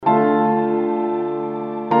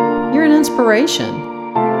inspiration.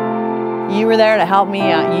 You were there to help me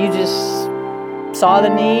out. You just saw the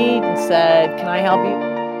need and said, "Can I help you?"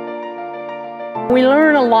 We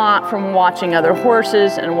learn a lot from watching other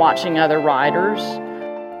horses and watching other riders.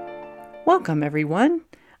 Welcome, everyone.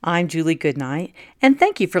 I'm Julie Goodnight, and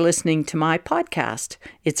thank you for listening to my podcast.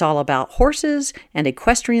 It's all about horses and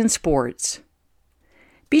equestrian sports.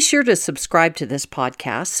 Be sure to subscribe to this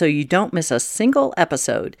podcast so you don't miss a single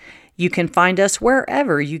episode. You can find us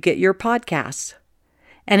wherever you get your podcasts.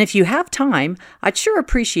 And if you have time, I'd sure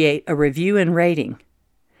appreciate a review and rating.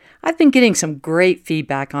 I've been getting some great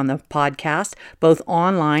feedback on the podcast, both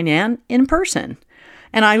online and in person.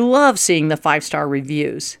 And I love seeing the 5-star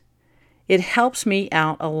reviews. It helps me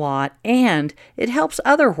out a lot, and it helps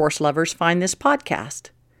other horse lovers find this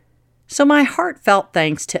podcast. So my heartfelt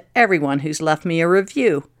thanks to everyone who's left me a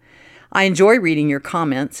review. I enjoy reading your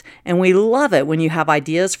comments, and we love it when you have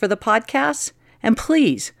ideas for the podcast. And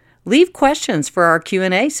please, leave questions for our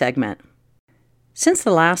Q&A segment. Since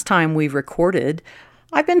the last time we recorded,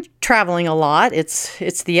 I've been traveling a lot. It's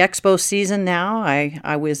the expo season now.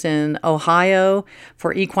 I was in Ohio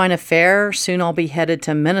for Equine Affair. Soon I'll be headed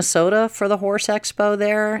to Minnesota for the Horse Expo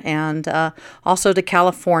there, and also to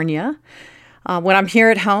California. When I'm here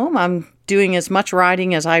at home, I'm doing as much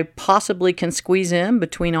riding as I possibly can squeeze in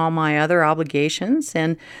between all my other obligations,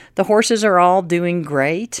 and the horses are all doing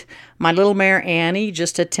great. My little mare Annie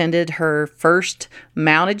just attended her first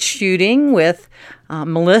mounted shooting with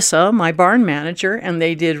Melissa, my barn manager, and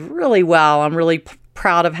they did really well. I'm really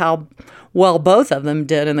proud of how well both of them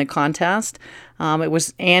did in the contest. It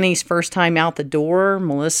was Annie's first time out the door.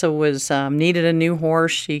 Melissa was needed a new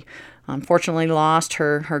horse. She unfortunately lost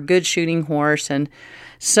her good shooting horse, and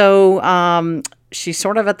so she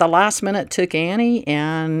sort of at the last minute took Annie,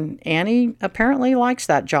 and Annie apparently likes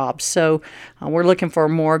that job. So we're looking for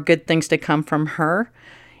more good things to come from her.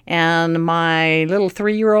 And my little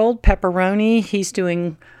 3-year-old Pepperoni, he's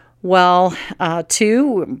doing well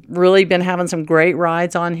too. Really been having some great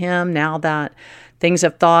rides on him now that things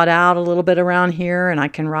have thawed out a little bit around here, and I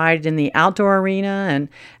can ride in the outdoor arena and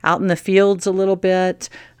out in the fields a little bit.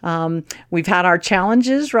 We've had our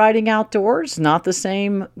challenges riding outdoors, not the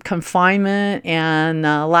same confinement and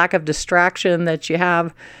lack of distraction that you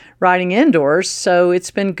have riding indoors. So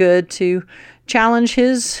it's been good to challenge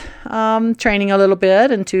his training a little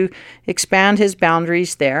bit and to expand his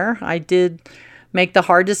boundaries there. I did make the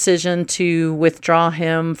hard decision to withdraw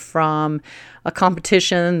him from a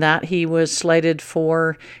competition that he was slated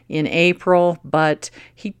for in April, but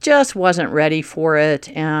he just wasn't ready for it,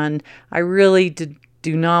 and I really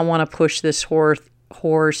do not want to push this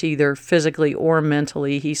horse either physically or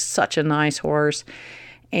mentally. He's such a nice horse,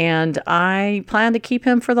 and I plan to keep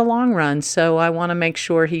him for the long run, so I want to make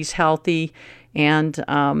sure he's healthy and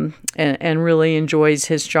really enjoys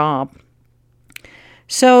his job.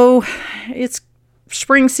 So it's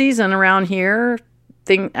spring season around here.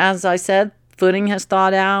 As I said, footing has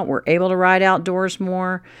thawed out. We're able to ride outdoors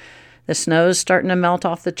more. The snow's starting to melt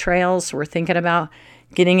off the trails. So we're thinking about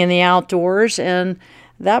getting in the outdoors. And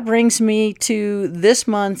that brings me to this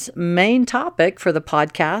month's main topic for the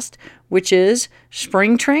podcast, which is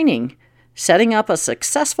spring training, setting up a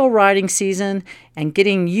successful riding season and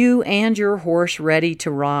getting you and your horse ready to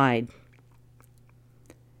ride.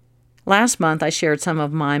 Last month, I shared some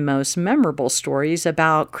of my most memorable stories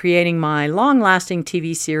about creating my long-lasting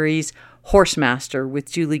TV series, Horsemaster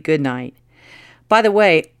with Julie Goodnight. By the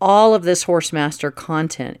way, all of this Horsemaster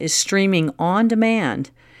content is streaming on demand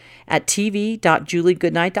at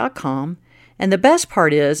tv.juliegoodnight.com, and the best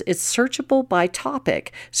part is it's searchable by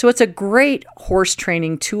topic, so it's a great horse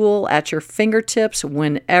training tool at your fingertips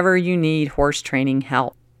whenever you need horse training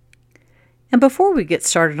help. And before we get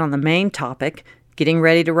started on the main topic, getting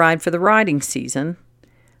ready to ride for the riding season,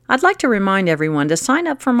 I'd like to remind everyone to sign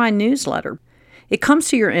up for my newsletter. It comes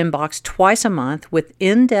to your inbox twice a month with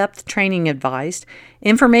in-depth training advice,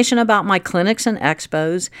 information about my clinics and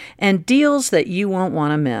expos, and deals that you won't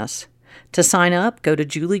want to miss. To sign up, go to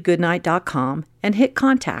juliegoodnight.com and hit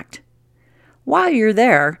contact. While you're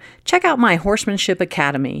there, check out my Horsemanship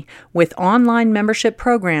Academy with online membership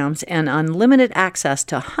programs and unlimited access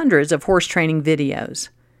to hundreds of horse training videos.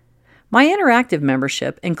 My interactive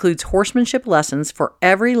membership includes horsemanship lessons for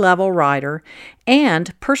every level rider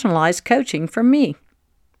and personalized coaching from me.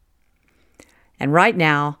 And right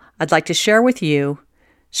now, I'd like to share with you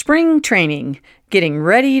spring training, getting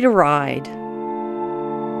ready to ride.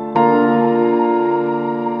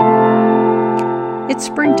 It's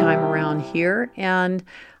springtime around here, and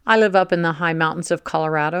I live up in the high mountains of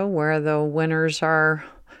Colorado where the winters are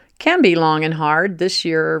can be long and hard. This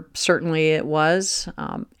year, certainly it was.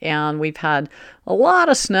 And we've had a lot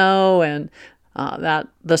of snow and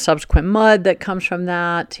the subsequent mud that comes from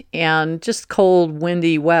that, and just cold,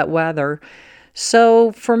 windy, wet weather.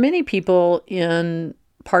 So for many people in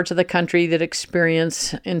parts of the country that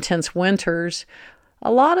experience intense winters,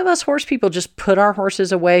 a lot of us horse people just put our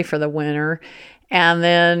horses away for the winter and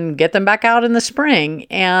then get them back out in the spring.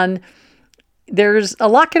 And there's a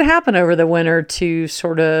lot can happen over the winter to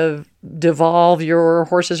sort of devolve your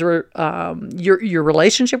horse's your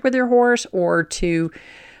relationship with your horse, or to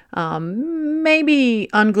maybe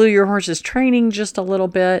unglue your horse's training just a little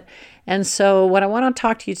bit. And so what I want to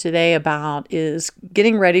talk to you today about is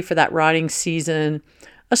getting ready for that riding season,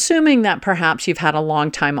 assuming that perhaps you've had a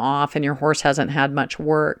long time off and your horse hasn't had much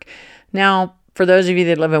work. Now, for those of you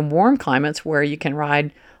that live in warm climates where you can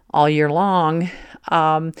ride all year long,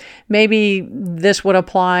 maybe this would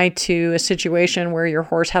apply to a situation where your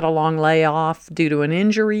horse had a long layoff due to an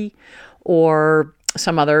injury, or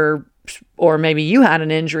or maybe you had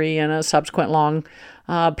an injury and a subsequent long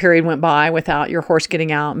period went by without your horse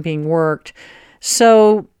getting out and being worked.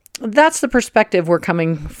 So that's the perspective we're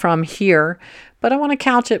coming from here. But I want to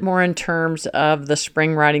couch it more in terms of the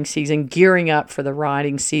spring riding season, gearing up for the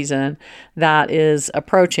riding season that is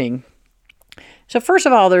approaching. So first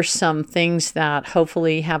of all, there's some things that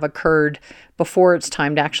hopefully have occurred before it's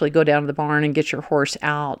time to actually go down to the barn and get your horse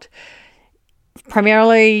out.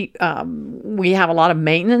 Primarily, we have a lot of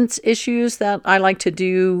maintenance issues that I like to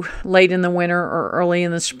do late in the winter or early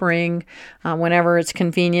in the spring, whenever it's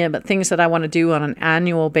convenient, but things that I want to do on an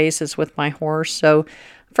annual basis with my horse. So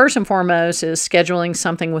first and foremost is scheduling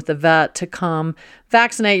something with the vet to come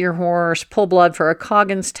vaccinate your horse, pull blood for a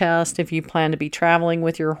Coggins test if you plan to be traveling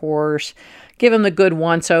with your horse, give him the good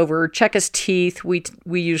once-over, check his teeth.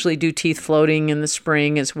 We usually do teeth floating in the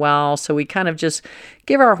spring as well. So we kind of just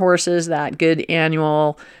give our horses that good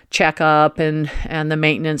annual checkup and the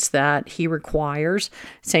maintenance that he requires.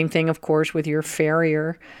 Same thing, of course, with your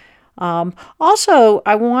farrier. Also,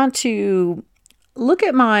 I want to look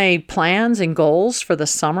at my plans and goals for the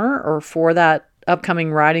summer or for that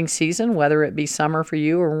upcoming riding season, whether it be summer for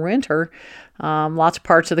you or winter. Lots of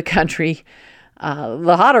parts of the country,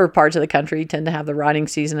 the hotter parts of the country tend to have the riding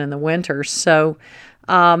season in the winter. So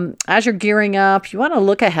as you're gearing up, you want to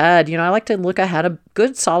look ahead. I like to look ahead a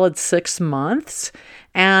good solid 6 months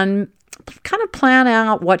and kind of plan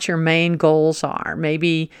out what your main goals are.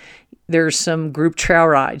 Maybe there's some group trail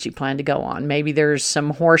rides you plan to go on. Maybe there's some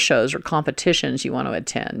horse shows or competitions you want to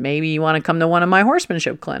attend. Maybe you want to come to one of my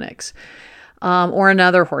horsemanship clinics, or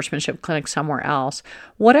another horsemanship clinic somewhere else.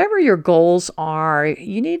 Whatever your goals are,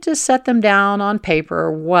 you need to set them down on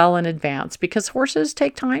paper well in advance, because horses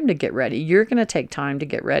take time to get ready. You're going to take time to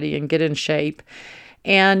get ready and get in shape.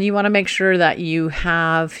 And you want to make sure that you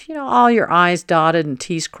have, all your I's dotted and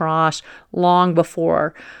T's crossed long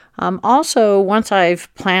before. Also, once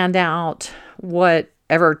I've planned out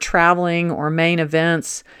whatever traveling or main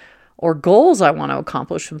events or goals I want to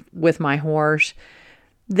accomplish with my horse,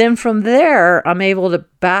 then from there, I'm able to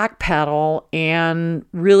backpedal and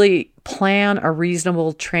really plan a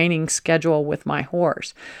reasonable training schedule with my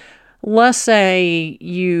horse. Let's say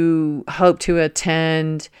you hope to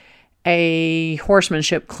attend a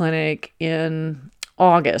horsemanship clinic in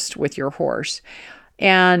August with your horse,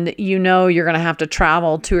 and you're going to have to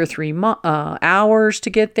travel 2 or 3 hours to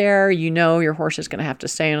get there. Your horse is going to have to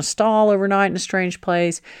stay in a stall overnight in a strange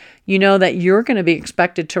place. That you're going to be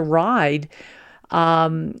expected to ride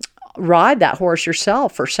that horse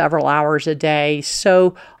yourself for several hours a day.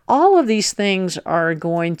 So all of these things are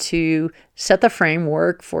going to set the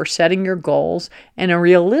framework for setting your goals and a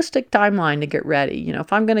realistic timeline to get ready.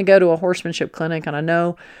 If I'm going to go to a horsemanship clinic and I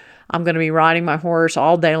know I'm going to be riding my horse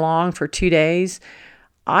all day long for 2 days,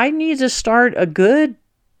 I need to start a good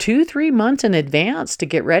 2-3 months in advance to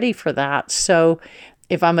get ready for that. So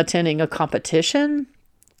if I'm attending a competition,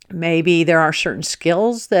 maybe there are certain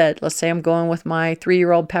skills that, let's say I'm going with my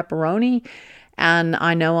 3-year-old Pepperoni, and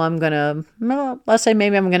I know let's say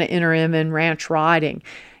maybe I'm going to enter him in ranch riding,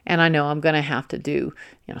 and I know I'm going to have to do,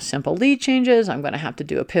 simple lead changes. I'm going to have to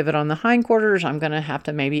do a pivot on the hindquarters. I'm going to have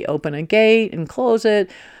to maybe open a gate and close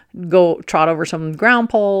it, go trot over some ground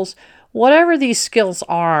poles. Whatever these skills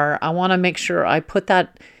are, I want to make sure I put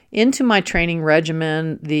that into my training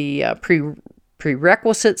regimen, the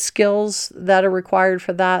prerequisite skills that are required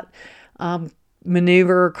for that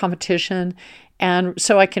maneuver or competition. And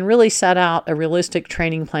so I can really set out a realistic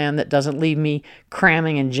training plan that doesn't leave me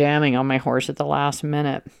cramming and jamming on my horse at the last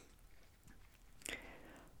minute.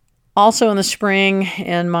 Also in the spring,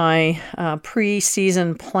 in my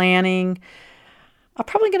pre-season planning, I'm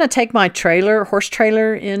probably going to take my horse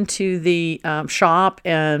trailer into the shop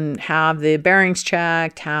and have the bearings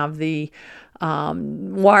checked, have the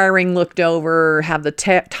wiring looked over, have the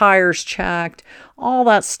tires checked, all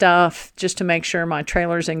that stuff, just to make sure my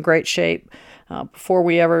trailer's in great shape before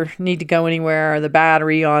we ever need to go anywhere. The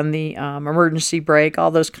battery on the emergency brake, all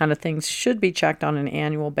those kind of things should be checked on an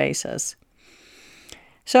annual basis.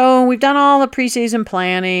 So we've done all the preseason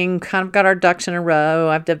planning, kind of got our ducks in a row.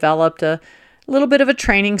 I've developed a little bit of a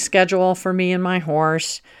training schedule for me and my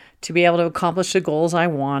horse to be able to accomplish the goals I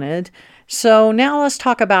wanted. So now let's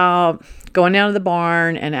talk about going down to the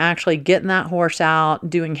barn and actually getting that horse out,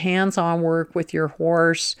 doing hands-on work with your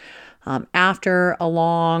horse after a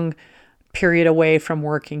long period away from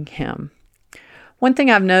working him. One thing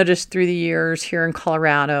I've noticed through the years here in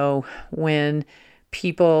Colorado, when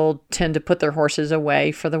people tend to put their horses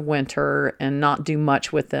away for the winter and not do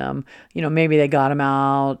much with them, maybe they got them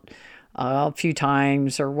out a few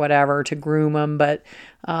times or whatever to groom them, but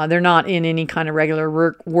they're not in any kind of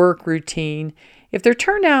regular work routine. If they're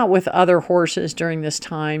turned out with other horses during this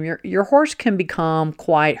time, your horse can become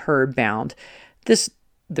quite herd bound.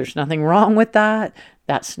 There's nothing wrong with that.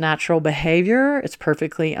 That's natural behavior. It's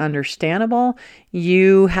perfectly understandable.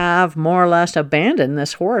 You have more or less abandoned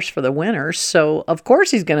this horse for the winter. So of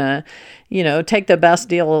course he's going to, take the best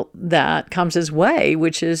deal that comes his way,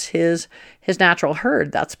 which is his natural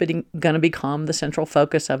herd. That's going to become the central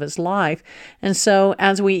focus of his life. And so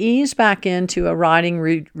as we ease back into a riding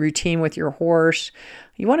routine with your horse,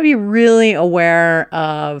 you want to be really aware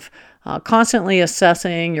of constantly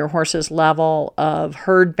assessing your horse's level of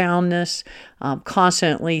herd boundness,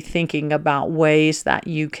 constantly thinking about ways that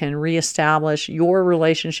you can reestablish your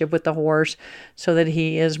relationship with the horse so that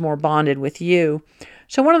he is more bonded with you.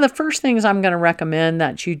 So one of the first things I'm going to recommend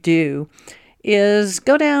that you do is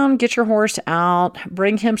go down, get your horse out,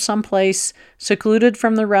 bring him someplace secluded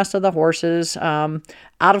from the rest of the horses. Out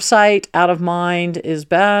of sight, out of mind is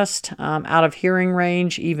best. Out of hearing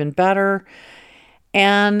range, even better.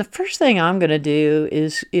 And the first thing I'm going to do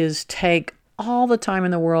is take all the time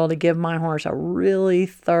in the world to give my horse a really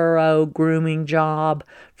thorough grooming job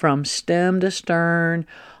from stem to stern,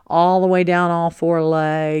 all the way down all four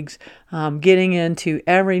legs, getting into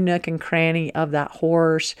every nook and cranny of that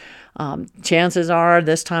horse. Chances are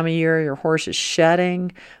this time of year your horse is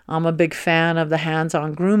shedding. I'm a big fan of the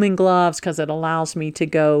hands-on grooming gloves because it allows me to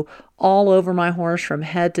go all over my horse from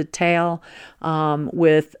head to tail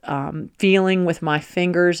with feeling with my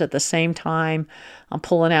fingers at the same time. I'm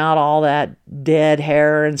pulling out all that dead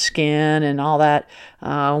hair and skin and all that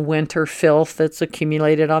winter filth that's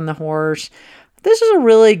accumulated on the horse. This is a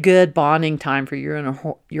really good bonding time for you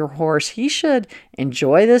and your horse. He should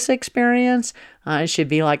enjoy this experience. It should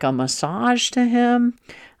be like a massage to him.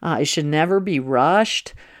 It should never be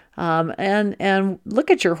rushed. And look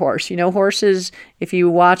at your horse. Horses, if you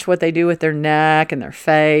watch what they do with their neck and their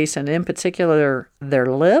face, and in particular their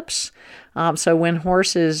lips. So when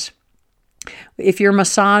horses, if you're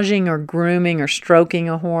massaging or grooming or stroking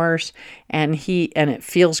a horse and it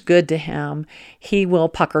feels good to him, he will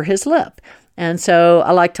pucker his lip. And so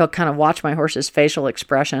I like to kind of watch my horse's facial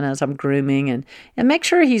expression as I'm grooming and make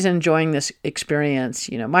sure he's enjoying this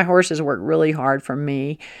experience. My horses work really hard for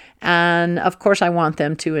me. And of course, I want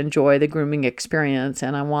them to enjoy the grooming experience.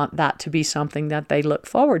 And I want that to be something that they look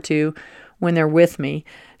forward to when they're with me.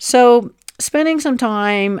 So spending some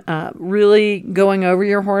time really going over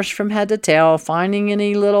your horse from head to tail, finding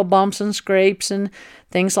any little bumps and scrapes and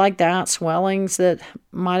things like that, swellings that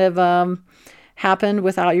might have happened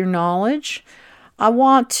without your knowledge. I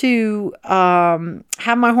want to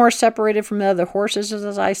have my horse separated from the other horses,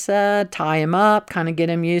 as I said, tie him up, kind of get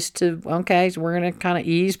him used to, okay, so we're going to kind of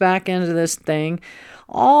ease back into this thing.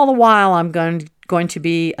 All the while, I'm going to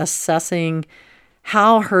be assessing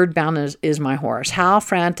how herd bound is my horse. How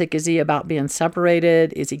frantic is he about being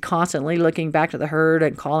separated? Is he constantly looking back to the herd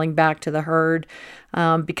and calling back to the herd?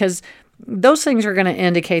 Because those things are going to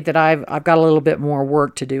indicate that I've got a little bit more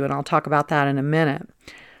work to do, and I'll talk about that in a minute.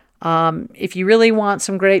 If you really want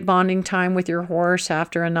some great bonding time with your horse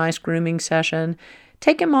after a nice grooming session,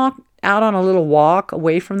 take him out on a little walk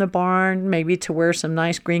away from the barn, maybe to where some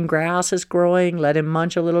nice green grass is growing. Let him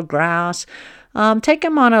munch a little grass. Take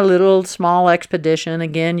him on a little small expedition.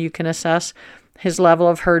 Again, you can assess his level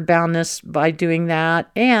of herd boundness by doing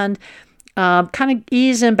that, and kind of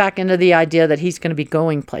ease him back into the idea that he's going to be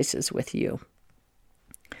going places with you.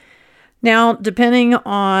 Now, depending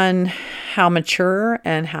on how mature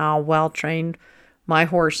and how well-trained my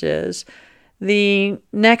horse is, the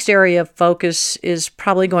next area of focus is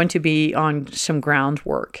probably going to be on some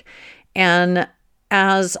groundwork. And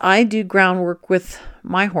as I do groundwork with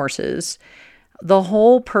my horses, the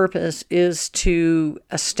whole purpose is to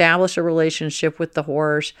establish a relationship with the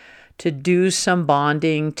horse, to do some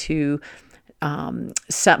bonding, to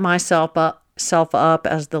set myself up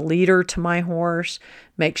as the leader to my horse,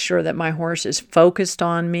 make sure that my horse is focused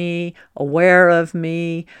on me, aware of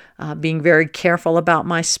me, being very careful about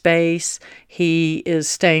my space. He is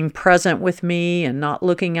staying present with me and not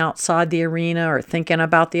looking outside the arena or thinking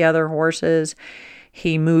about the other horses.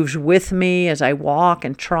 He moves with me as I walk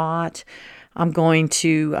and trot. I'm going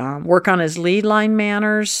to work on his lead line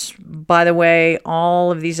manners. By the way,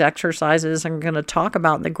 all of these exercises I'm going to talk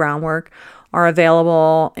about in the groundwork are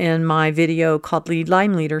available in my video called Lead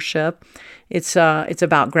Line Leadership. It's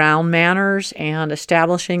about ground manners and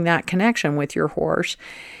establishing that connection with your horse.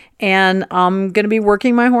 And I'm going to be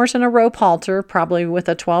working my horse in a rope halter, probably with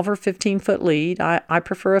a 12 or 15-foot lead. I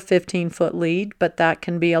prefer a 15-foot lead, but that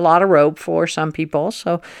can be a lot of rope for some people.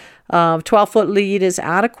 So 12-foot lead is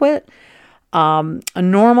adequate. A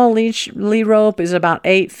normal lead rope is about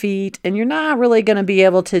 8 feet, and you're not really going to be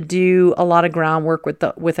able to do a lot of groundwork with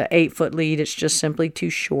an 8-foot lead. It's just simply too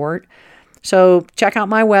short. So check out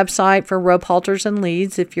my website for rope halters and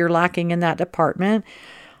leads if you're lacking in that department.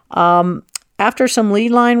 After some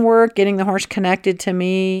lead line work, getting the horse connected to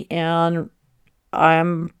me, and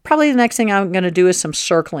probably the next thing I'm going to do is some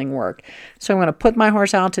circling work. So I'm going to put my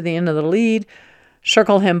horse out to the end of the lead,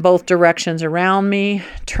 circle him both directions around me,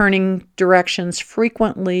 turning directions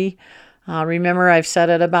frequently. Remember, I've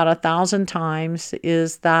said it about 1,000 times,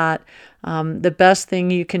 is that the best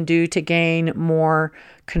thing you can do to gain more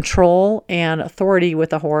control and authority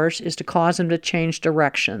with a horse is to cause him to change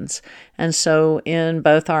directions. And so in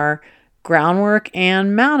both our groundwork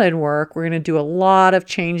and mounted work, we're going to do a lot of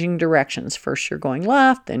changing directions. First you're going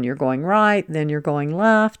left, then you're going right, then you're going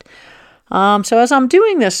left. So as I'm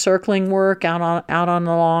doing this circling work out on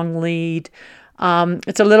the long lead,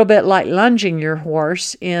 it's a little bit like lunging your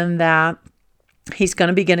horse in that he's going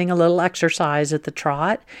to be getting a little exercise at the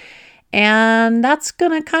trot. And that's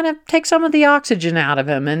going to kind of take some of the oxygen out of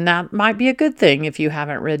him. And that might be a good thing if you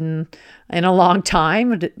haven't ridden in a long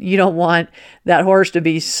time. You don't want that horse to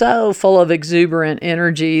be so full of exuberant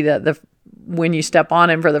energy that when you step on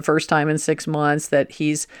him for the first time in 6 months, that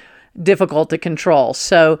he's difficult to control.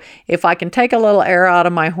 So if I can take a little air out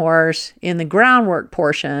of my horse in the groundwork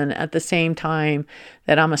portion at the same time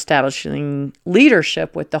that I'm establishing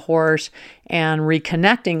leadership with the horse and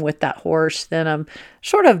reconnecting with that horse, then I'm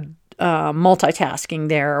sort of multitasking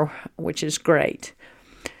there, which is great.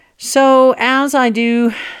 So as I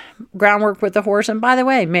do groundwork with the horse, and by the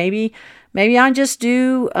way, maybe I just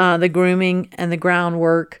do the grooming and the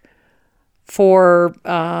groundwork for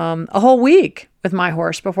a whole week with my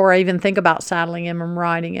horse before I even think about saddling him and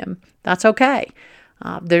riding him. That's okay.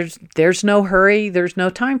 There's no hurry. There's no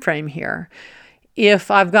time frame here. If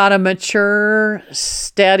I've got a mature,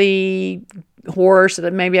 steady horse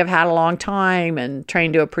that maybe I've had a long time and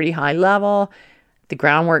trained to a pretty high level, the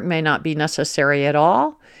groundwork may not be necessary at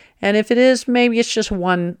all. And if it is, maybe it's just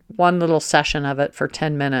one little session of it for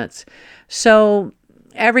 10 minutes. So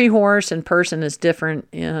every horse and person is different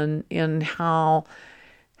in how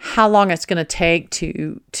long it's going to take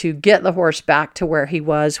to get the horse back to where he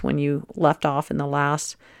was when you left off in the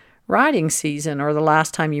last riding season or the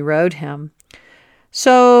last time you rode him.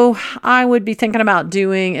 So I would be thinking about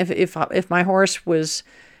doing, if my horse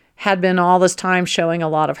had been all this time showing a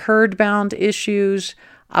lot of herd bound issues,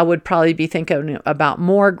 I would probably be thinking about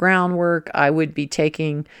more groundwork. I would be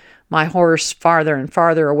taking my horse farther and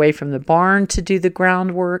farther away from the barn to do the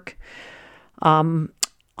groundwork.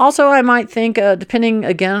 Also, I might think, depending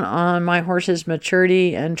again on my horse's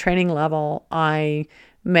maturity and training level, I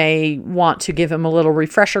may want to give him a little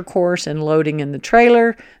refresher course in loading in the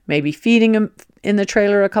trailer, maybe feeding him in the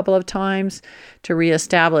trailer a couple of times to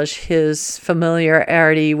reestablish his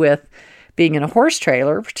familiarity with being in a horse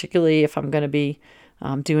trailer, particularly if I'm going to be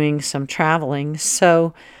doing some traveling.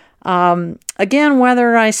 So again,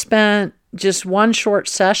 whether I spent just one short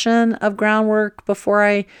session of groundwork before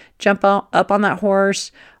I jump up on that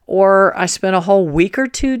horse, or I spent a whole week or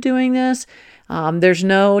two doing this, there's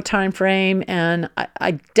no time frame, and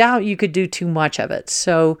I doubt you could do too much of it.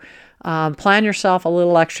 So plan yourself a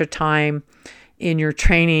little extra time in your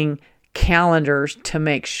training calendars to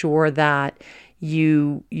make sure that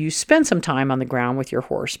you spend some time on the ground with your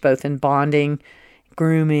horse, both in bonding,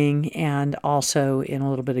 grooming, and also in a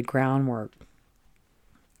little bit of groundwork.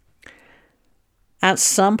 At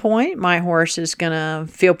some point, my horse is going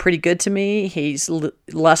to feel pretty good to me. He's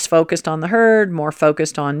less focused on the herd, more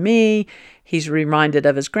focused on me. He's reminded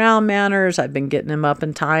of his ground manners. I've been getting him up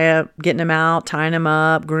and getting him out, tying him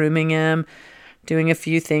up, grooming him, doing a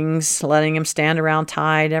few things, letting him stand around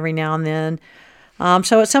tied every now and then.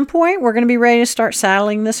 So at some point, we're going to be ready to start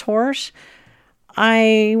saddling this horse.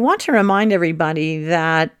 I want to remind everybody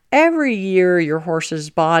that every year your horse's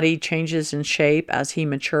body changes in shape as he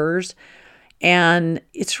matures. And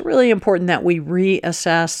it's really important that we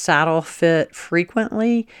reassess saddle fit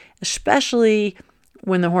frequently, especially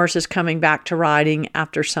when the horse is coming back to riding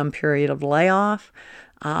after some period of layoff.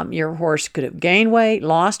 Your horse could have gained weight,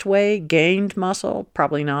 lost weight, gained muscle,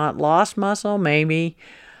 probably not, lost muscle, maybe.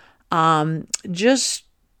 Just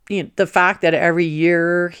the fact that every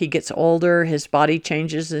year he gets older, his body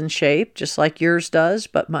changes in shape, just like yours does,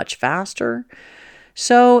 but much faster.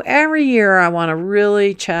 So every year I want to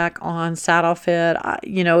really check on saddle fit.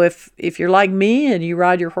 If you're like me and you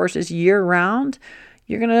ride your horses year round,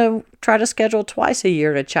 you're going to try to schedule twice a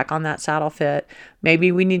year to check on that saddle fit.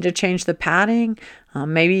 Maybe we need to change the padding.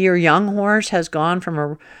 Maybe your young horse has gone from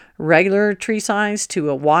a regular tree size to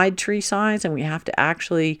a wide tree size, and we have to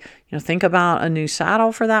actually, think about a new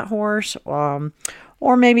saddle for that horse. Or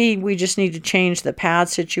maybe we just need to change the pad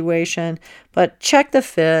situation. But check the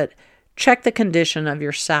fit. Check the condition of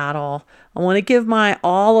your saddle. I want to give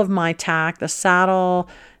all of my tack, the saddle,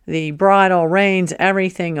 the bridle, reins,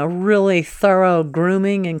 everything, a really thorough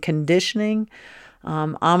grooming and conditioning.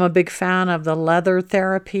 I'm a big fan of the Leather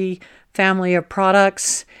Therapy family of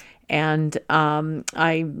products, and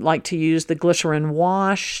I like to use the glycerin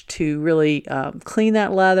wash to really clean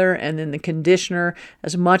that leather, and then the conditioner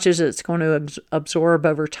as much as it's going to absorb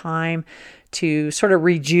over time to sort of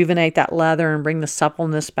rejuvenate that leather and bring the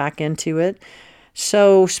suppleness back into it.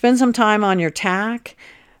 So spend some time on your tack.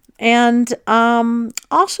 And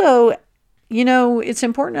also, it's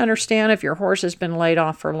important to understand if your horse has been laid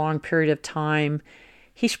off for a long period of time,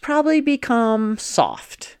 he's probably become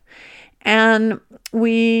soft. And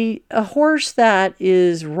a horse that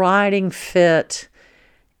is riding fit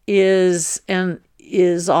is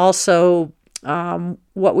also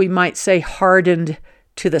what we might say hardened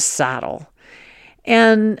to the saddle.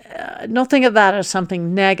 And don't think of that as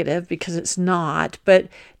something negative, because it's not. But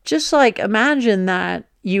just like imagine that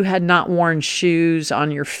you had not worn shoes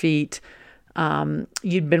on your feet.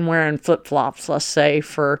 You'd been wearing flip-flops, let's say,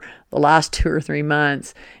 for the last 2 or 3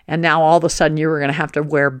 months. And now all of a sudden you were going to have to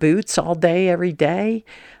wear boots all day, every day.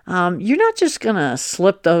 You're not just going to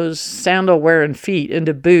slip those sandal-wearing feet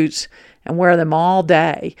into boots and wear them all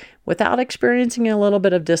day without experiencing a little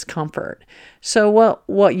bit of discomfort. So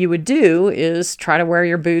what you would do is try to wear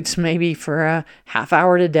your boots maybe for a half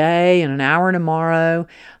hour today and an hour tomorrow,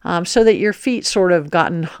 so that your feet sort of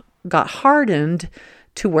got hardened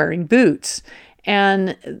to wearing boots.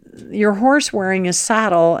 And your horse wearing a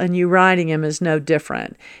saddle and you riding him is no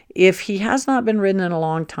different. If he has not been ridden in a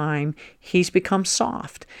long time, he's become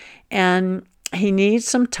soft. And he needs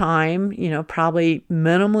some time, probably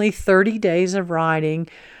minimally 30 days of riding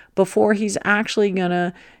before he's actually going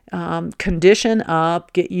to condition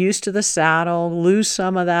up, get used to the saddle, lose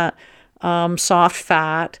some of that soft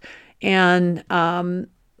fat, and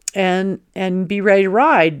be ready to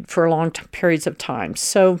ride for long periods of time.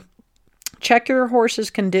 So check your horse's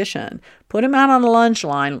condition. Put him out on the lunge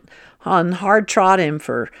line, on hard trot him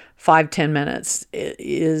for 5-10 minutes.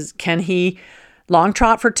 Can he long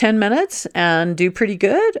trot for 10 minutes and do pretty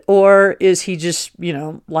good? Or is he just,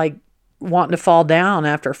 like wanting to fall down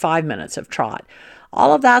after 5 minutes of trot?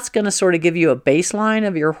 All of that's going to sort of give you a baseline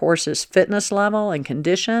of your horse's fitness level and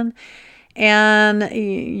condition. And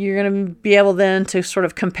you're going to be able then to sort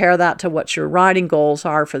of compare that to what your riding goals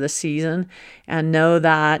are for the season, and know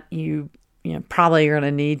that you probably are going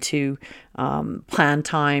to need to plan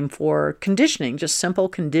time for conditioning, just simple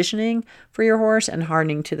conditioning for your horse and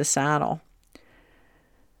hardening to the saddle.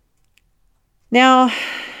 Now,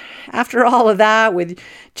 after all of that, with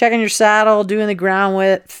checking your saddle, doing the ground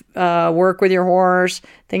width work with your horse,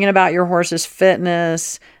 thinking about your horse's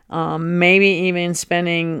fitness, maybe even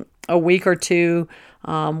spending a week or two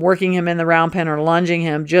working him in the round pen or lunging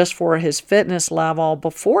him just for his fitness level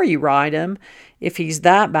before you ride him, if he's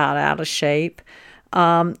that bad out of shape.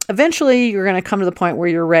 Eventually, you're going to come to the point where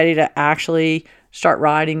you're ready to actually start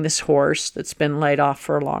riding this horse that's been laid off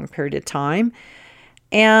for a long period of time.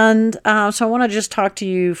 And so I want to just talk to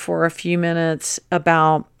you for a few minutes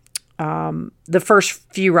about the first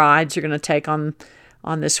few rides you're going to take on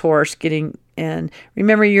this horse getting in.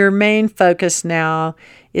 Remember, your main focus now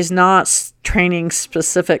is not training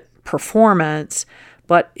specific performance,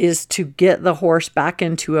 but is to get the horse back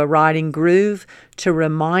into a riding groove, to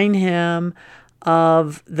remind him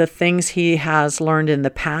of the things he has learned in the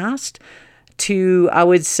past, I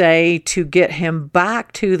would say, to get him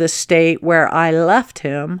back to the state where I left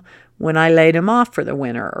him when I laid him off for the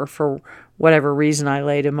winter, or for whatever reason I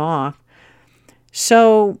laid him off.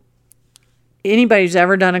 So anybody who's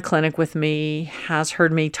ever done a clinic with me has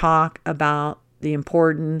heard me talk about the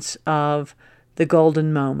importance of the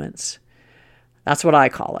golden moments. That's what I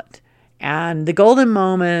call it. And the golden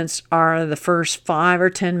moments are the first 5 or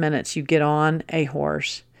 10 minutes you get on a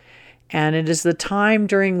horse. And it is the time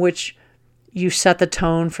during which you set the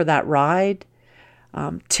tone for that ride.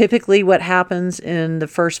 Typically what happens in the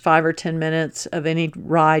first 5 or 10 minutes of any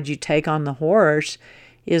ride you take on the horse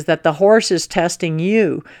is that the horse is testing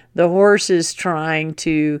you. The horse is trying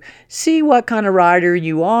to see what kind of rider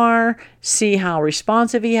you are, see how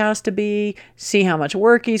responsive he has to be, see how much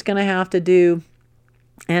work he's going to have to do.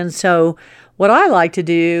 And so what I like to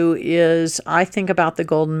do is I think about the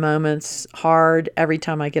golden moments hard every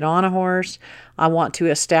time I get on a horse. I want to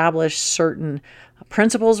establish certain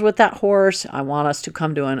principles with that horse. I want us to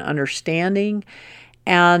come to an understanding.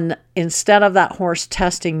 And instead of that horse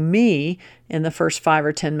testing me in the first 5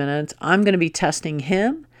 or 10 minutes, I'm going to be testing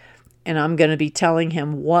him, and I'm going to be telling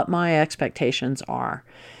him what my expectations are.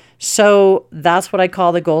 So that's what I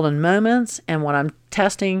call the golden moments. And what I'm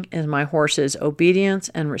testing is my horse's obedience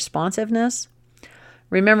and responsiveness.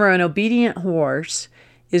 Remember, an obedient horse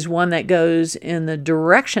is one that goes in the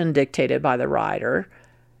direction dictated by the rider,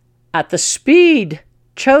 at the speed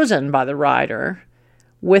chosen by the rider,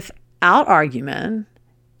 without argument,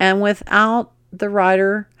 and without the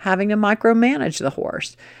rider having to micromanage the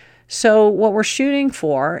horse. So what we're shooting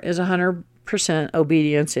for is 100%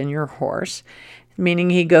 obedience in your horse, meaning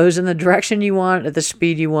he goes in the direction you want at the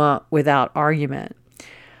speed you want without argument.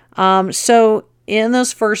 So in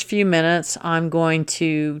those first few minutes, I'm going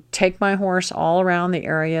to take my horse all around the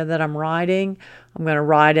area that I'm riding. I'm going to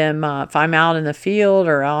ride him. If I'm out in the field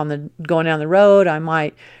or going down the road, I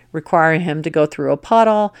might require him to go through a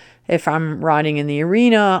puddle. If I'm riding in the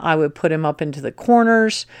arena, I would put him up into the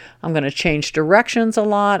corners. I'm going to change directions a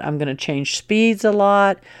lot. I'm going to change speeds a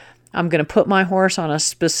lot. I'm going to put my horse on a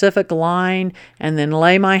specific line and then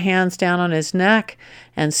lay my hands down on his neck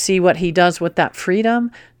and see what he does with that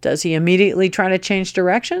freedom. Does he immediately try to change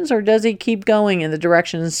directions, or does he keep going in the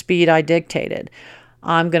direction and speed I dictated?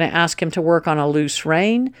 I'm going to ask him to work on a loose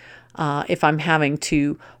rein. If I'm having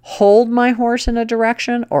to hold my horse in a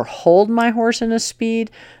direction or hold my horse in a speed,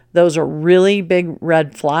 those are really big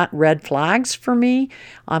red flags for me.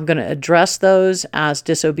 I'm going to address those as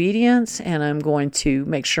disobedience, and I'm going to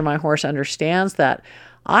make sure my horse understands that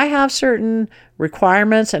I have certain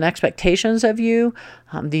requirements and expectations of you.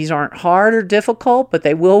 These aren't hard or difficult, but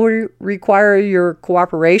they will require your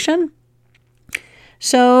cooperation.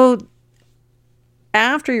 So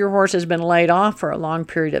after your horse has been laid off for a long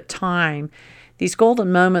period of time, these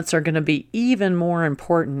golden moments are going to be even more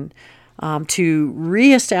important to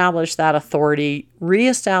reestablish that authority,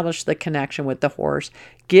 reestablish the connection with the horse,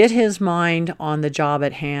 get his mind on the job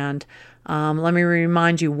at hand. Let me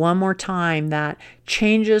remind you one more time that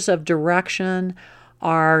changes of direction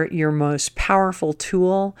are your most powerful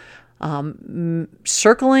tool.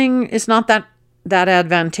 Circling is not that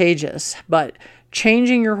advantageous, but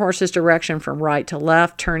changing your horse's direction from right to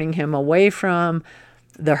left, turning him away from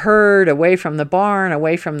the herd, away from the barn,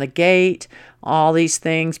 away from the gate, all these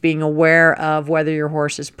things, being aware of whether your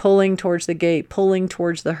horse is pulling towards the gate, pulling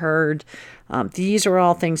towards the herd. These are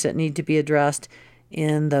all things that need to be addressed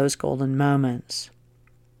in those golden moments.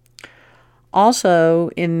 Also,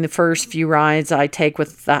 in the first few rides I take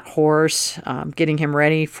with that horse, getting him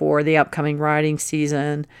ready for the upcoming riding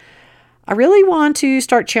season, I really want to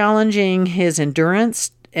start challenging his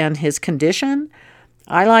endurance and his condition.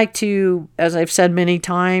 I like to, as I've said many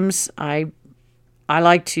times, I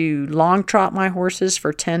like to long trot my horses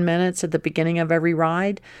for 10 minutes at the beginning of every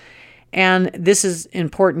ride. And this is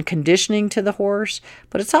important conditioning to the horse,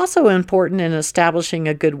 but it's also important in establishing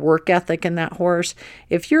a good work ethic in that horse.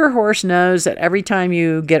 If your horse knows that every time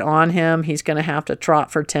you get on him, he's going to have to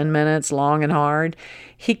trot for 10 minutes long and hard,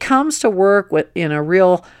 he comes to work in a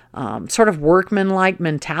real sort of workman-like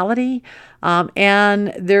mentality. And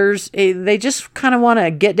they just kind of want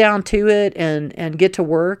to get down to it and get to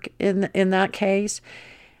work in that case.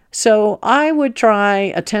 So I would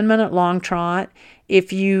try a 10-minute long trot.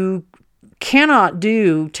 If you cannot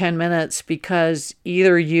do 10 minutes because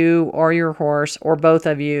either you or your horse or both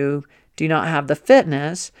of you do not have the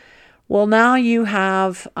fitness, well, now you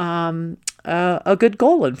have a good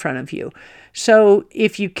goal in front of you. So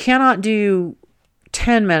if you cannot do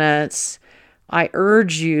 10 minutes, I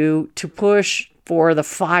urge you to push for the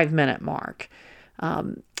 5-minute mark.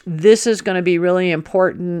 This is going to be really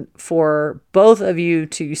important for both of you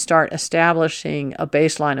to start establishing a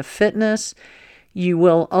baseline of fitness. You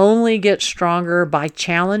will only get stronger by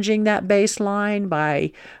challenging that baseline,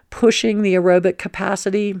 by pushing the aerobic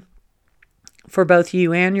capacity. for both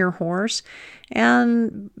you and your horse,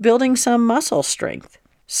 and building some muscle strength.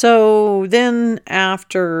 So then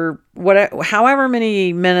after however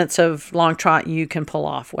many minutes of long trot you can pull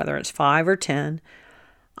off, whether it's 5 or 10,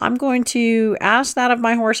 I'm going to ask that of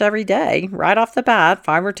my horse every day, right off the bat,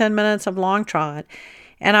 5 or 10 minutes of long trot.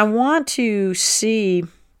 And I want to see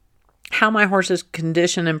how my horse's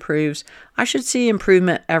condition improves. I should see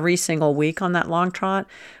improvement every single week on that long trot.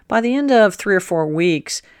 By the end of 3 or 4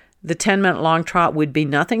 weeks, the 10-minute long trot would be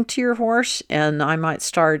nothing to your horse, and I might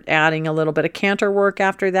start adding a little bit of canter work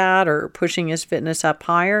after that or pushing his fitness up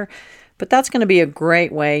higher. But that's going to be a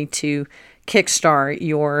great way to kickstart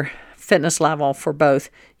your fitness level for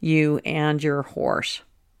both you and your horse.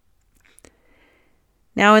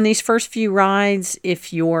 Now, in these first few rides,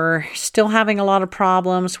 if you're still having a lot of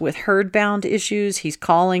problems with herd bound issues, he's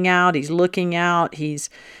calling out, he's looking out, he's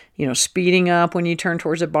speeding up when you turn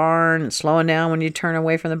towards a barn and slowing down when you turn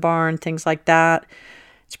away from the barn, things like that.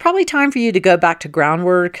 It's probably time for you to go back to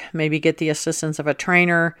groundwork, maybe get the assistance of a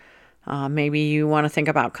trainer. Maybe you want to think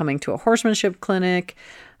about coming to a horsemanship clinic.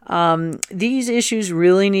 These issues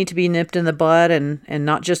really need to be nipped in the bud and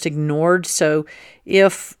not just ignored. So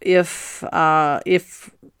if by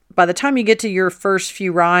the time you get to your first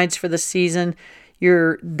few rides for the season,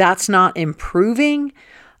 that's not improving,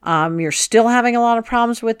 you're still having a lot of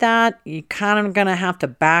problems with that, you kind of going to have to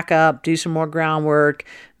back up, do some more groundwork,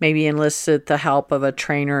 maybe enlist the help of a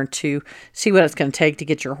trainer to see what it's going to take to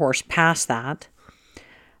get your horse past that.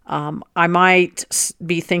 I might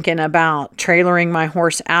be thinking about trailering my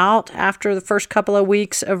horse out after the first couple of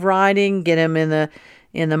weeks of riding, get him in the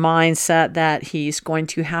mindset that he's going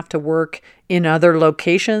to have to work in other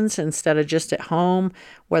locations instead of just at home,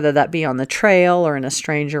 whether that be on the trail or in a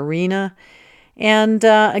strange arena. And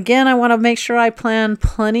again, I want to make sure I plan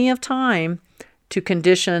plenty of time to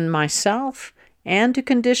condition myself and to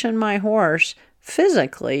condition my horse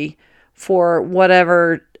physically for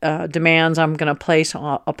whatever demands I'm going to place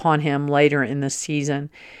upon him later in the season.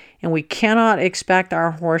 And we cannot expect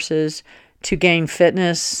our horses to gain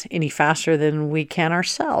fitness any faster than we can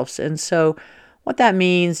ourselves. And so what that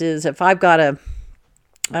means is if I've got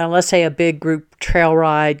let's say a big group trail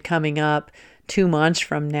ride coming up 2 months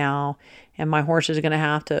from now, and my horse is going to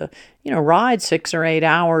have to, ride 6 or 8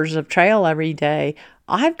 hours of trail every day,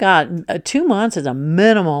 I've got 2 months is a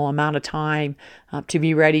minimal amount of time to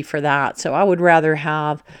be ready for that. So I would rather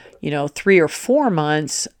have, 3 or 4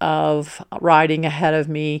 months of riding ahead of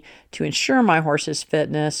me to ensure my horse's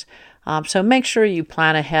fitness. So make sure you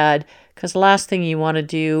plan ahead, because the last thing you want to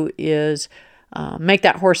do is make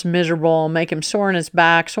that horse miserable, make him sore in his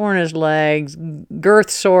back, sore in his legs, girth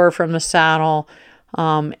sore from the saddle,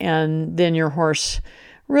 and then your horse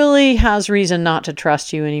really has reason not to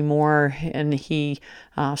trust you anymore, and he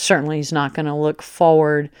certainly is not going to look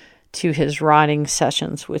forward to his riding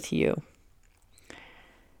sessions with you.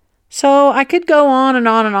 So I could go on and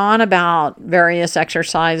on and on about various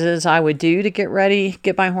exercises I would do to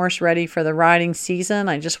get my horse ready for the riding season.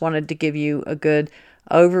 I just wanted to give you a good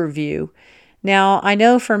overview. Now, I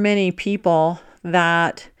know for many people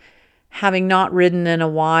that having not ridden in a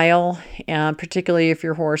while, and particularly if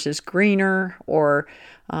your horse is greener, or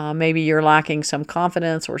maybe you're lacking some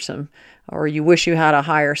confidence or you wish you had a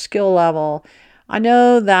higher skill level, I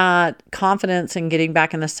know that confidence in getting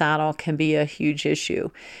back in the saddle can be a huge issue.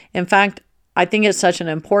 In fact, I think it's such an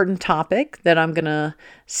important topic that I'm going to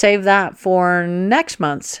save that for next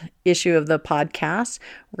month's issue of the podcast.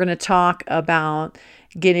 We're going to talk about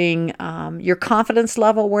getting your confidence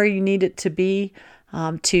level where you need it to be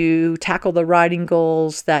to tackle the riding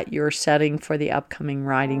goals that you're setting for the upcoming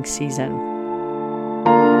riding season.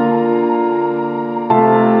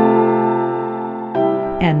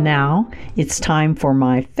 And now it's time for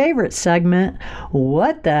my favorite segment,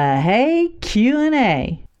 What the Hey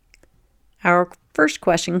Q&A. Our first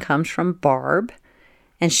question comes from Barb,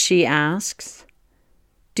 and she asks,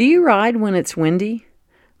 do you ride when it's windy?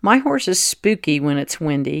 My horse is spooky when it's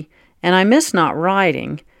windy, and I miss not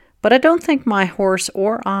riding, but I don't think my horse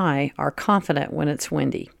or I are confident when it's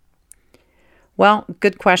windy. Well,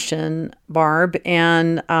 good question, Barb.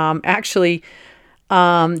 And actually,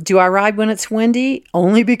 do I ride when it's windy?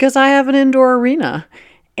 Only because I have an indoor arena.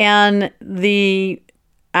 And the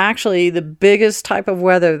biggest type of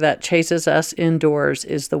weather that chases us indoors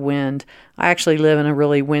is the wind. I actually live in a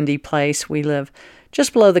really windy place. We live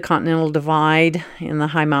just below the Continental Divide in the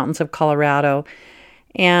high mountains of Colorado.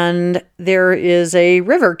 And there is a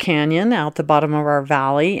river canyon out the bottom of our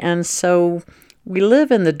valley. And so we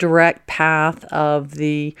live in the direct path of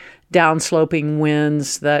the downsloping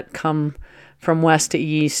winds that come from west to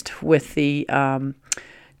east with the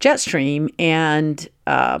jet stream, and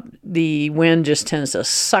the wind just tends to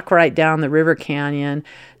suck right down the river canyon.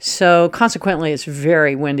 So consequently, it's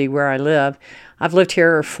very windy where I live. I've lived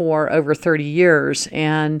here for over 30 years,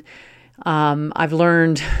 and I've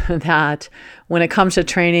learned that when it comes to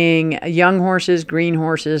training young horses, green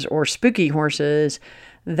horses, or spooky horses,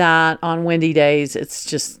 that on windy days, it's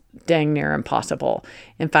just dang near impossible.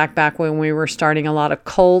 In fact, back when we were starting a lot of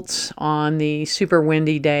colts on the super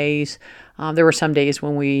windy days, there were some days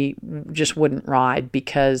when we just wouldn't ride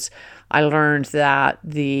because I learned that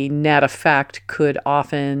the net effect could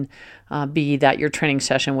often be that your training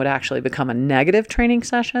session would actually become a negative training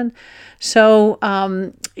session. So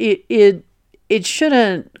it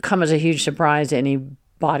shouldn't come as a huge surprise to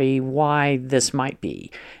anybody why this might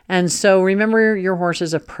be. And so remember, your horse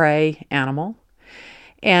is a prey animal,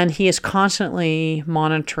 and he is constantly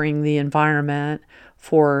monitoring the environment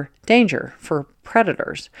for danger, for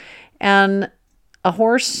predators. And a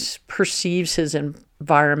horse perceives his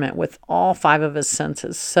environment with all 5 of his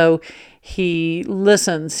senses. So he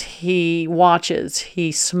listens, he watches,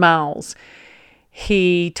 he smells,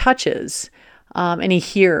 he touches, and he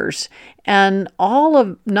hears. And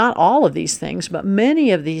not all of these things, but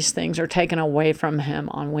many of these things are taken away from him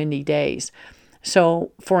on windy days.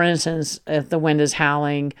 So, for instance, if the wind is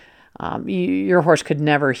howling, your horse could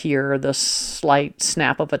never hear the slight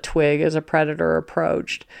snap of a twig as a predator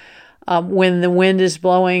approached. When the wind is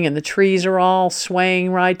blowing and the trees are all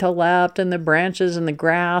swaying right to left and the branches and the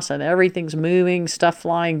grass and everything's moving, stuff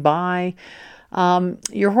flying by,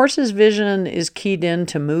 your horse's vision is keyed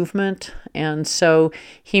into movement. And so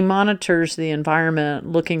he monitors the environment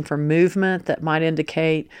looking for movement that might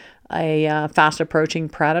indicate a fast approaching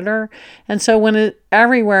predator. And so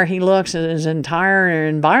everywhere he looks, his entire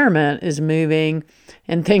environment is moving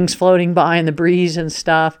and things floating by in the breeze and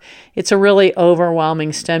stuff. It's a really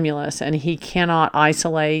overwhelming stimulus, and he cannot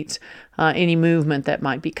isolate any movement that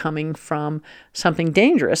might be coming from something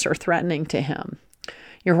dangerous or threatening to him.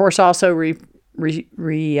 Your horse also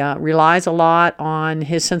relies a lot on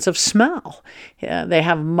his sense of smell. They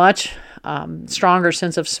have much stronger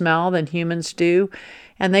sense of smell than humans do.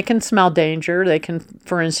 And they can smell danger. They can,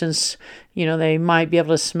 for instance, they might be able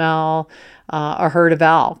to smell a herd of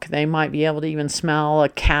elk. They might be able to even smell a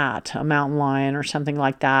cat, a mountain lion, or something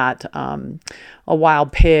like that, a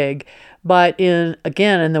wild pig. But in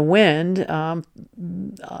the wind,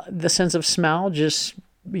 the sense of smell just,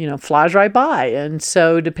 flies right by. And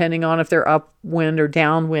so depending on if they're upwind or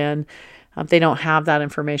downwind, they don't have that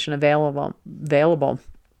information available.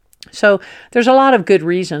 So there's a lot of good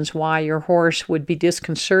reasons why your horse would be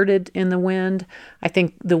disconcerted in the wind. I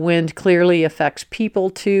think the wind clearly affects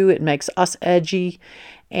people too. It makes us edgy,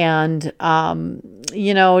 and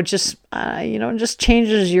just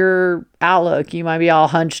changes your outlook. You might be all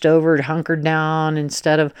hunched over, hunkered down,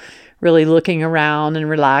 instead of really looking around and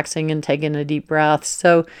relaxing and taking a deep breath.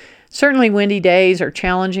 So certainly windy days are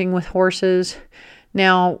challenging with horses.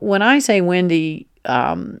 Now, when I say windy,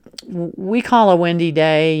 we call a windy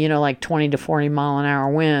day, like 20 to 40 mile an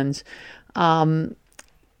hour winds.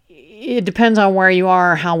 It depends on where you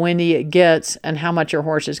are, how windy it gets, and how much your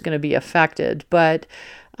horse is going to be affected. But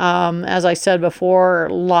as I said before,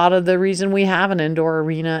 a lot of the reason we have an indoor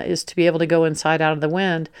arena is to be able to go inside out of the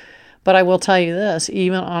wind. But I will tell you this,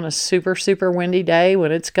 even on a super, super windy day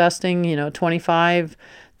when it's gusting, 25,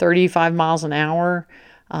 35 miles an hour,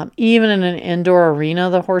 even in an indoor arena,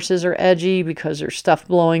 the horses are edgy because there's stuff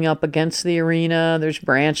blowing up against the arena. There's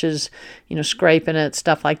branches, scraping it,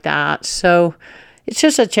 stuff like that. So it's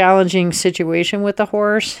just a challenging situation with the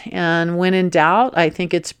horse. And when in doubt, I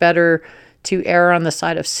think it's better to err on the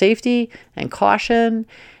side of safety and caution.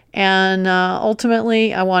 And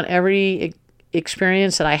ultimately, I want every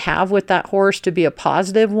experience that I have with that horse to be a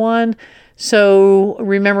positive one. So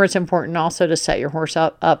remember, it's important also to set your horse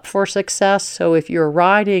up for success. So if you're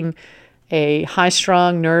riding a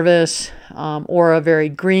high-strung, nervous, or a very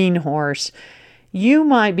green horse, you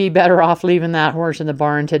might be better off leaving that horse in the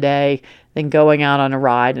barn today than going out on a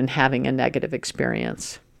ride and having a negative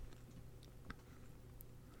experience.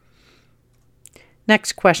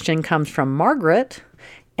 Next question comes from Margaret,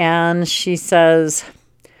 and she says,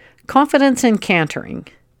 confidence in cantering.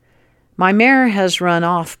 My mare has run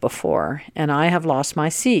off before, and I have lost my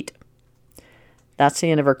seat. That's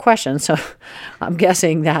the end of her question. So I'm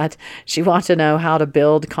guessing that she wants to know how to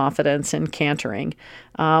build confidence in cantering.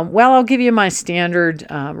 Well, I'll give you my standard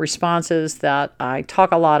responses that I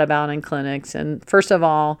talk a lot about in clinics. And first of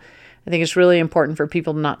all, I think it's really important for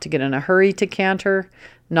people not to get in a hurry to canter,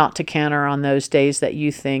 not to canter on those days that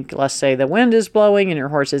you think, let's say the wind is blowing and your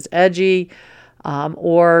horse is edgy,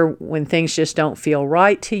 or when things just don't feel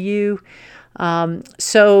right to you.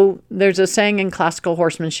 So there's a saying in classical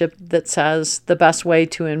horsemanship that says the best way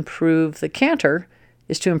to improve the canter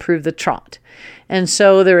is to improve the trot. And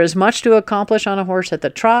so there is much to accomplish on a horse at the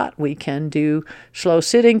trot. We can do slow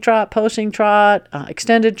sitting trot, posting trot,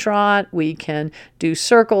 extended trot. We can do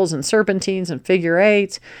circles and serpentines and figure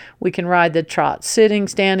eights. We can ride the trot sitting,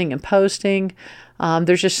 standing, and posting.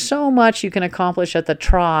 There's just so much you can accomplish at the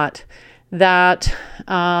trot that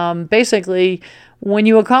basically when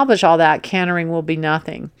you accomplish all that, cantering will be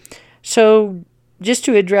nothing. So just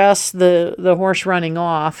to address the horse running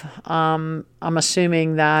off, I'm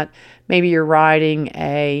assuming that maybe you're riding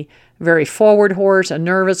a very forward horse, a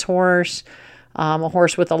nervous horse, a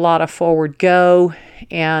horse with a lot of forward go.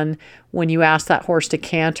 And when you ask that horse to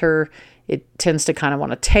canter, it tends to kind of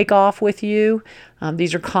want to take off with you.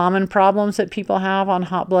 These are common problems that people have on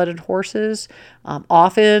hot-blooded horses.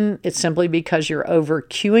 Often it's simply because you're over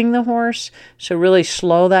cueing the horse. So really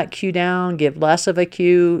slow that cue down, give less of a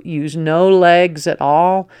cue, use no legs at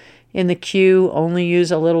all in the cue, only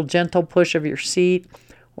use a little gentle push of your seat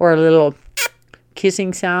or a little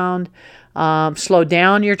kissing sound. Slow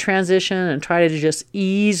down your transition and try to just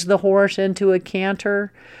ease the horse into a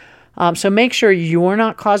canter. So make sure you're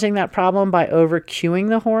not causing that problem by over cueing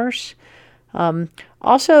the horse.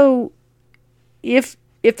 Also, if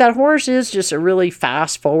that horse is just a really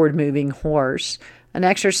fast forward moving horse, an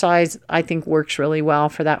exercise I think works really well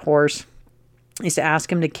for that horse is to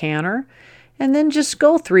ask him to canter and then just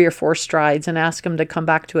go 3 or 4 strides and ask him to come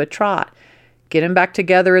back to a trot. Get him back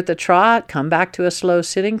together at the trot, come back to a slow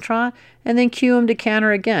sitting trot, and then cue him to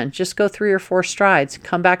canter again. Just go 3 or 4 strides,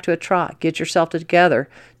 come back to a trot, get yourself together,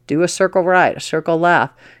 do a circle right, a circle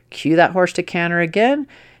left, cue that horse to canter again,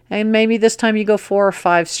 and maybe this time you go 4 or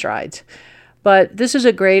 5 strides. But this is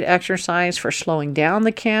a great exercise for slowing down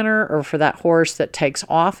the canter or for that horse that takes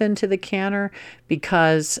off into the canter,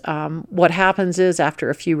 because what happens is after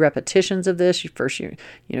a few repetitions of this, you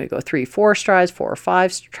go 3, 4 strides, 4 or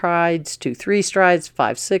 5 strides, 2, 3 strides,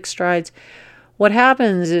 5, 6 strides. What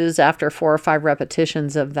happens is after 4 or 5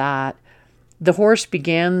 repetitions of that, the horse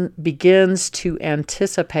begins to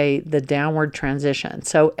anticipate the downward transition.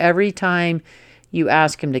 So every time you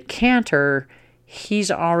ask him to canter,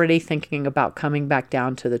 he's already thinking about coming back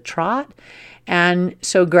down to the trot. And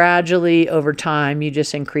so gradually over time, you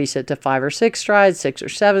just increase it to 5 or 6 strides, 6 or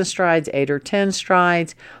 7 strides, 8 or 10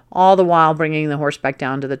 strides, all the while bringing the horse back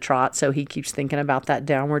down to the trot. So he keeps thinking about that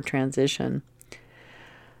downward transition.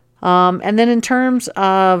 And then in terms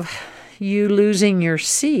of you losing your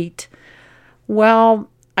seat, well,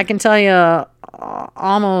 I can tell you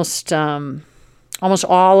almost all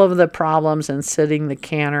of the problems in sitting the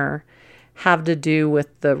canter have to do with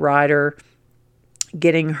the rider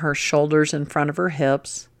getting her shoulders in front of her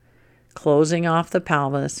hips, closing off the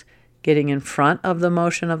pelvis, getting in front of the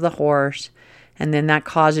motion of the horse, and then that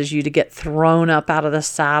causes you to get thrown up out of the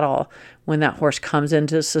saddle when that horse comes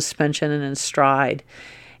into suspension and in stride.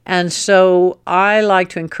 And so I like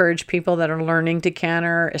to encourage people that are learning to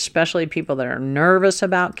canter, especially people that are nervous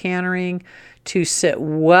about cantering, to sit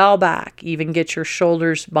well back, even get your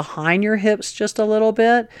shoulders behind your hips just a little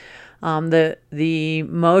bit. The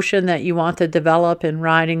motion that you want to develop in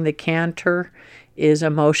riding the canter is a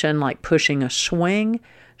motion like pushing a swing.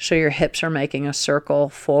 So your hips are making a circle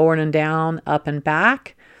forward and down, up and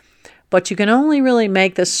back. But you can only really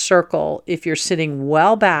make this circle if you're sitting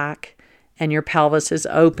well back and your pelvis is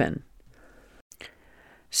open.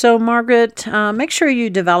 So Margaret, make sure you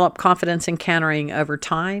develop confidence in cantering over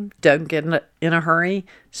time. Don't get in a hurry.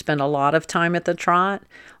 Spend a lot of time at the trot.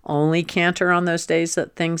 Only canter on those days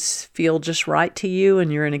that things feel just right to you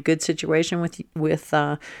and you're in a good situation with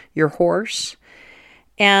your horse.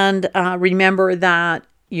 And remember that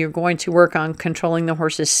you're going to work on controlling the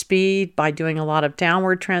horse's speed by doing a lot of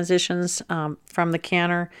downward transitions from the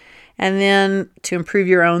canter. And then to improve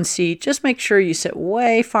your own seat, just make sure you sit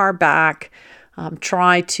way far back.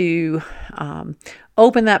 Try to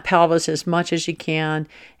open that pelvis as much as you can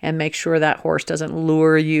and make sure that horse doesn't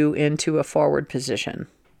lure you into a forward position.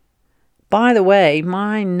 By the way,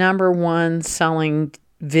 my number 1 selling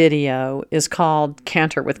video is called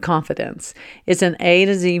Canter with Confidence. It's an A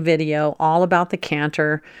to Z video all about the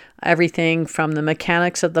canter, everything from the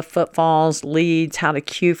mechanics of the footfalls, leads, how to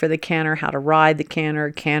cue for the canter, how to ride the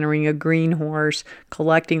canter, cantering a green horse,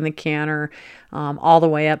 collecting the canter, all the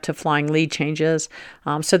way up to flying lead changes.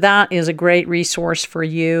 So that is a great resource for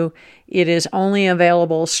you. It is only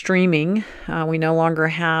available streaming. We no longer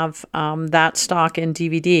have that stock in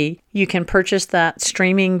DVD. You can purchase that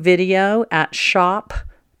streaming video at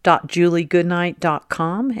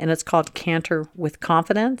shop.juliegoodnight.com, and it's called Canter with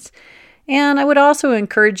Confidence. And I would also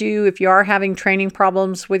encourage you, if you are having training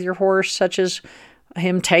problems with your horse, such as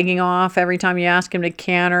him taking off every time you ask him to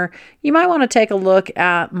canter, you might want to take a look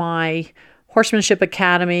at my Horsemanship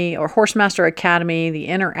Academy or Horsemaster Academy, the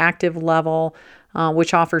interactive level,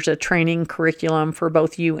 which offers a training curriculum for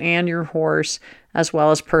both you and your horse, as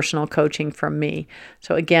well as personal coaching from me.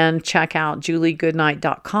 So again, check out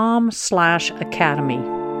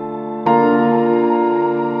juliegoodnight.com/academy.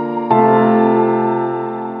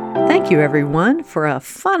 Thank you, everyone, for a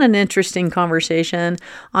fun and interesting conversation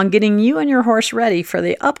on getting you and your horse ready for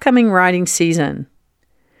the upcoming riding season.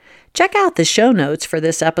 Check out the show notes for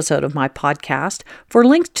this episode of my podcast for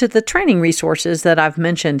links to the training resources that I've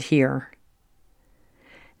mentioned here.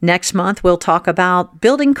 Next month, we'll talk about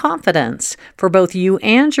building confidence for both you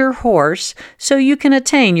and your horse so you can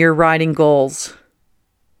attain your riding goals.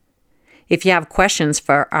 If you have questions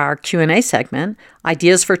for our Q&A segment,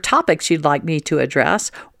 ideas for topics you'd like me to address,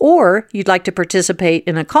 or you'd like to participate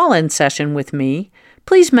in a call-in session with me,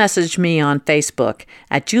 please message me on Facebook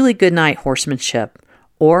at Julie Goodnight Horsemanship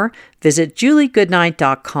or visit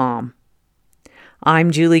juliegoodnight.com.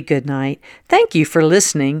 I'm Julie Goodnight. Thank you for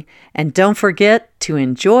listening, and don't forget to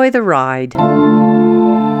enjoy the ride.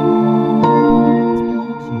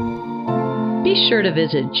 Be sure to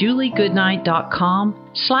visit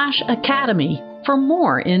juliegoodnight.com/academy for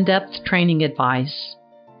more in-depth training advice.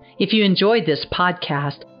 If you enjoyed this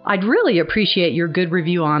podcast, I'd really appreciate your good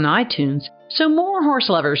review on iTunes so more horse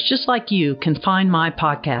lovers just like you can find my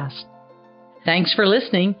podcast. Thanks for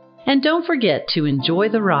listening, and don't forget to enjoy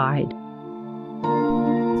the ride.